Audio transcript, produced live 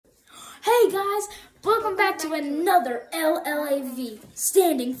Hey guys, welcome back to another LLAV,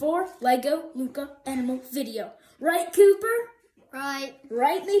 standing for Lego Luca Animal Video. Right, Cooper? Right.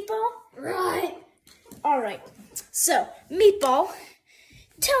 Right, Meatball? Right. Alright, so, Meatball,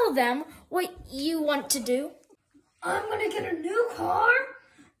 tell them what you want to do. I'm gonna get a new car,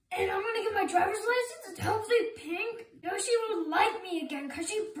 and I'm gonna get my driver's license, and hopefully Pink Yoshi will like me again, because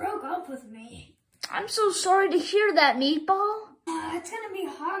she broke up with me. I'm so sorry to hear that, Meatball. It's gonna be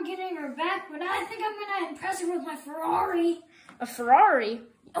hard getting her back, but I think I'm gonna impress her with my Ferrari. A Ferrari?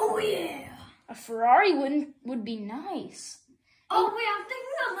 Oh yeah. A Ferrari would be nice. Oh wait, I'm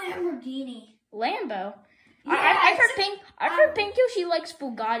thinking a Lamborghini. Lambo? Yeah, I've heard Pink Yoshi likes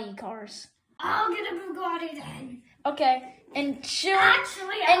Bugatti cars. I'll get a Bugatti then. Okay, and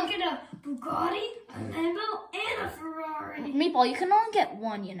I'll get a Bugatti, a Lambo, and a Ferrari. Meatball, you can only get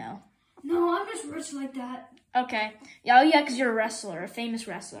one, you know. No, I'm just rich like that. Okay. Yeah, because you're a wrestler, a famous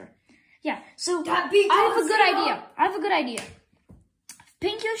wrestler. Yeah, so I have a good idea.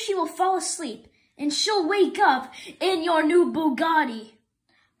 Pink Yoshi will fall asleep, and she'll wake up in your new Bugatti.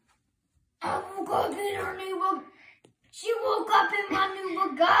 I woke up in her new She woke up in my new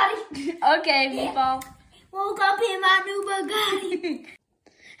Bugatti. Okay, Meatball. Woke up in my new Bugatti.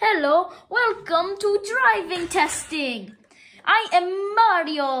 Hello, welcome to driving testing. I am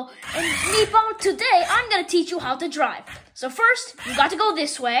Mario, and Meatball, today I'm going to teach you how to drive. So first, you got to go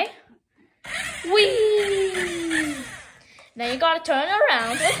this way. Whee! Then you got to turn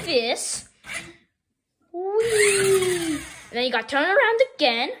around like this. Whee! Then you got to turn around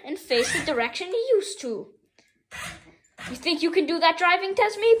again and face the direction you used to. You think you can do that driving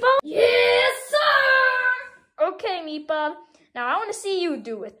test, Meatball? Yes, sir! Okay, Meatball. Now I want to see you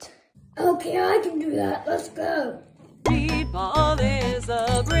do it. Okay, I can do that. Let's go. Meatball is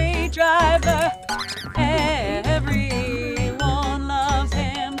a great driver. Everyone loves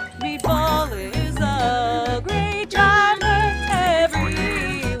him. Meatball is a great driver.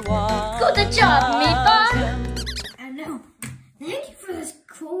 Everyone. Good job, Meatball. I know. Thank you for this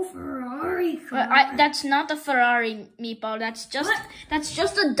cool Ferrari car. That's not a Ferrari, Meatball. That's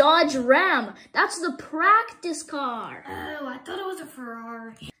just a Dodge Ram. That's the practice car. Oh, I thought it was a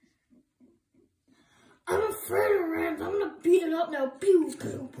Ferrari. I'm afraid of Rams. I'm gonna beat it up now. Pew, pew,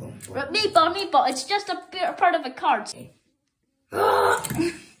 boom, boom. But Meatball, it's just a part of a car.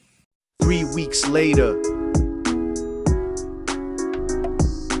 3 weeks later.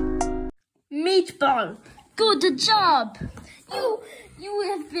 Meatball, good job. You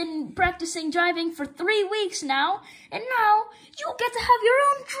have been practicing driving for 3 weeks now, and now you get to have your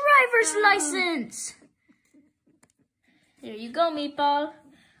own driver's license. Here you go, Meatball.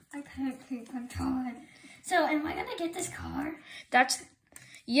 I can't keep controlling. So, am I gonna get this car?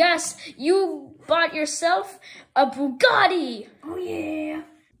 Yes, you bought yourself a Bugatti. Oh yeah.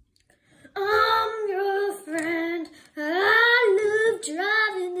 I'm your friend. I love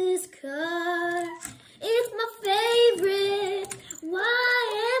driving this car. It's my favorite. Why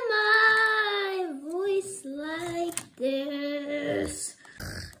am I voice like this?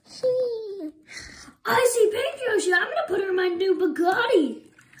 I see Pink Yoshi. I'm gonna put her in my new Bugatti.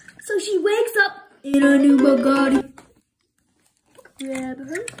 So she wakes up in her new Bugatti. Grab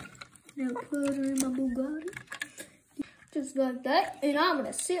her. Now put her in my Bugatti. Just like that. And I'm going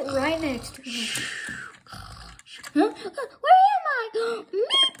to sit right next to her. Huh? Where am I?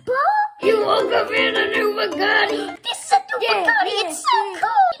 Meatball? You woke up in a new Bugatti. This is a new Bugatti. Yeah. It's so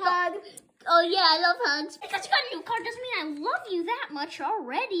cool. Hug. Oh, yeah, I love hugs. Because you got a new car doesn't mean I love you that much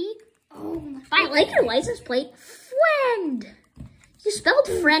already. Oh, I like your license plate. Friend. You spelled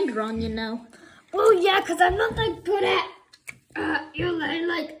friend wrong, you know. Oh, yeah, because I'm not that good at,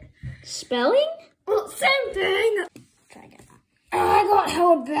 like... Spelling? Well, same thing. Try again. I got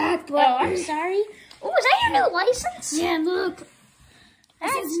held back, but... Oh, I'm sorry. Oh, is that your new license? Yeah, look.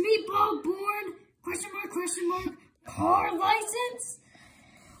 This is Meatball born, question mark, car license.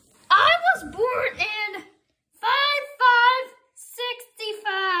 I was born in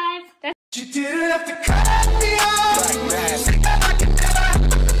 5565. You didn't have to cut me off.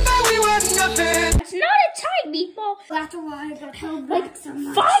 We were nothing. It's not a tie, Meatball. That's why I got held back so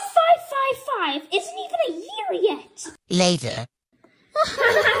much. 5555 isn't even a year yet. Later.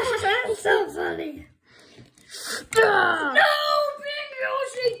 That's so funny. No, Pink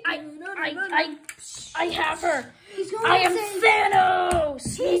Yoshi! I have her. He's I am Thanos.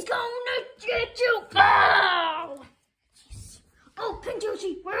 He's gonna get you. Oh! Oh, Pink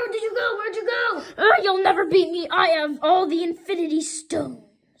Yoshi, where did you go? Where'd you go? You'll never beat me. I have all the Infinity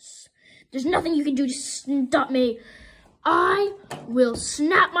Stones. There's nothing you can do to stop me. I will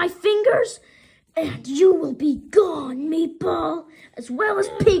snap my fingers And you will be gone, Meatball, as well as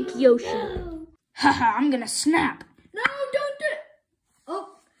Pink Yoshi. Haha, I'm gonna snap. No, don't do it.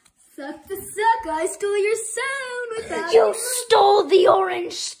 Oh, suck the suck. I stole your stone without You stole the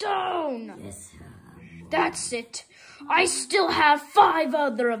orange stone. Yes. That's it. I still have 5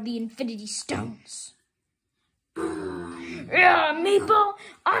 other of the Infinity Stones. Yeah, Meatball,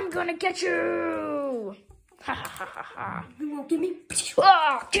 I'm gonna get you. Ha ha ha ha ha. You won't get me.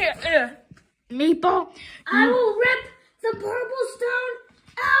 Oh, Meatball, I will rip the purple stone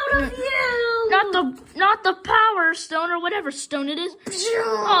out of you. not the power stone or whatever stone it is.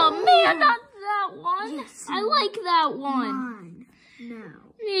 Oh man, not that one. Yes, I like that one. Mine.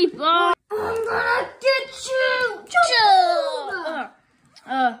 Now. Meatball, I'm gonna get you.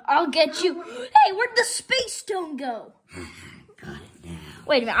 I'll get you. Hey, where'd the space stone go? Got it now.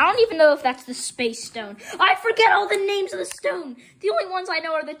 Wait a minute, I don't even know if that's the space stone. I forget all the names of the stone. The only ones I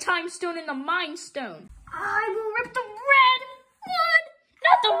know are the time stone and the mind stone. I will rip the red one.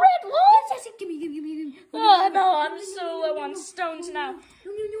 Not the red one. Yes, give me. Oh no, I'm so low on stones now.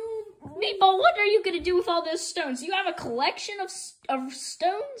 No. Meatball, what are you gonna do with all those stones? You have a collection of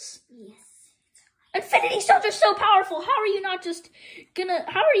stones? Yes. Infinity stones are so powerful. How are you not just gonna?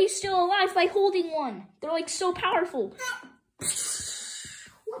 How are you still alive by holding one? They're like so powerful.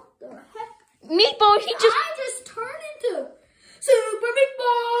 What the heck? Meatball, I just turned into Super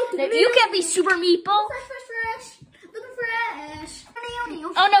Meatball. You can't be Super Meatball. Fresh. Looking fresh.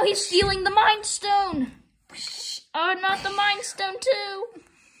 Oh no, he's stealing the Mind Stone. Oh, not the Mind Stone too.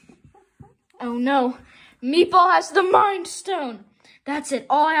 Oh no, Meatball has the Mind Stone. That's it.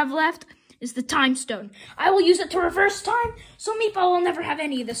 All I have left is the Time Stone. I will use it to reverse time, so Meatball will never have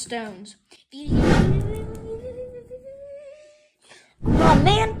any of the stones. Oh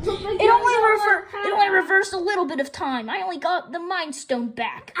man, it only reversed a little bit of time. I only got the Mind Stone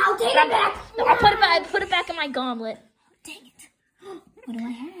back. I'll take it back. No, I'll put it back in my gauntlet. Dang it. What do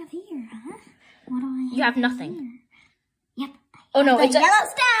I have here, huh? What do I have? You have nothing. Here? Yep. Oh no, The it's yellow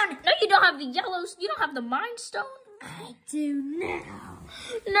stone. No, you don't have the yellows. You don't have the Mind Stone. I do now.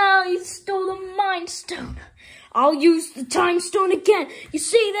 No, you stole the Mind Stone. I'll use the Time Stone again. You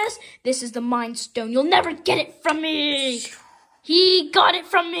see this? This is the Mind Stone. You'll never get it from me. He got it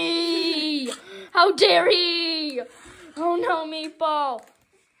from me. How dare he? Oh no, Meatball.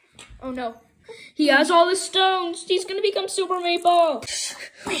 Oh no. He has all the stones. He's gonna become Super Meatball.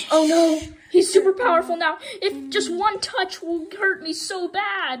 Oh no. He's super powerful now. If just one touch will hurt me so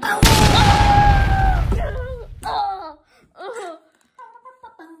bad.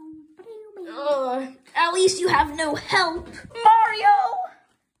 At least you have no help. Mario!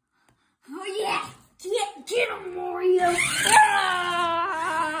 Oh yeah. Get him, Mario.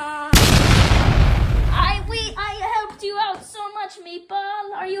 I helped you out so much,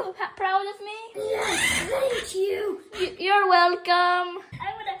 Meatball. Are you proud of me? Yes, thank you. You're welcome.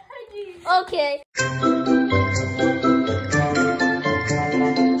 I would have heard you. Okay.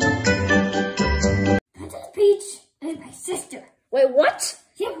 Princess Peach and my sister. Wait, what?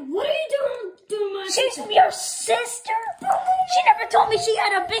 Yeah, what are you doing my She's sister? your sister? She never told me she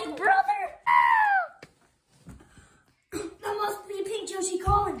had a big brother. That must be Pink Yoshi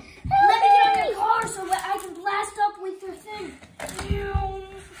calling. Let me get on your car so that I can blast up with your thing.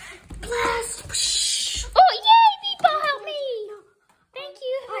 Blast. Oh, yay, Meatball, help me. Thank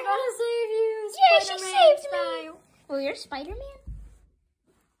you. I gotta save you. Yeah, she Spider-Man saved style. me. Oh, you're Spider-Man?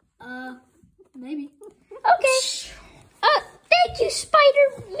 Maybe. Okay. Thank you, Spider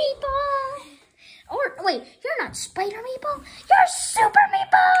Meatball. Or, wait, you're not Spider Meatball. You're Super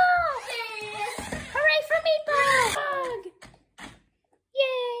Meatball. Hooray for Meatball. Hug.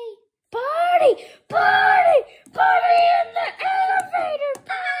 Yay. Party, party, party in the elevator.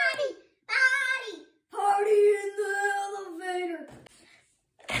 Party, party. Party in the elevator.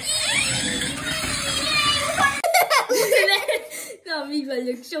 Oh, Meatball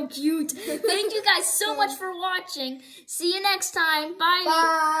looks so cute. Thank you guys so much for watching. See you next time. Bye.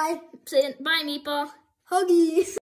 Bye. Bye, Meatball. Huggies.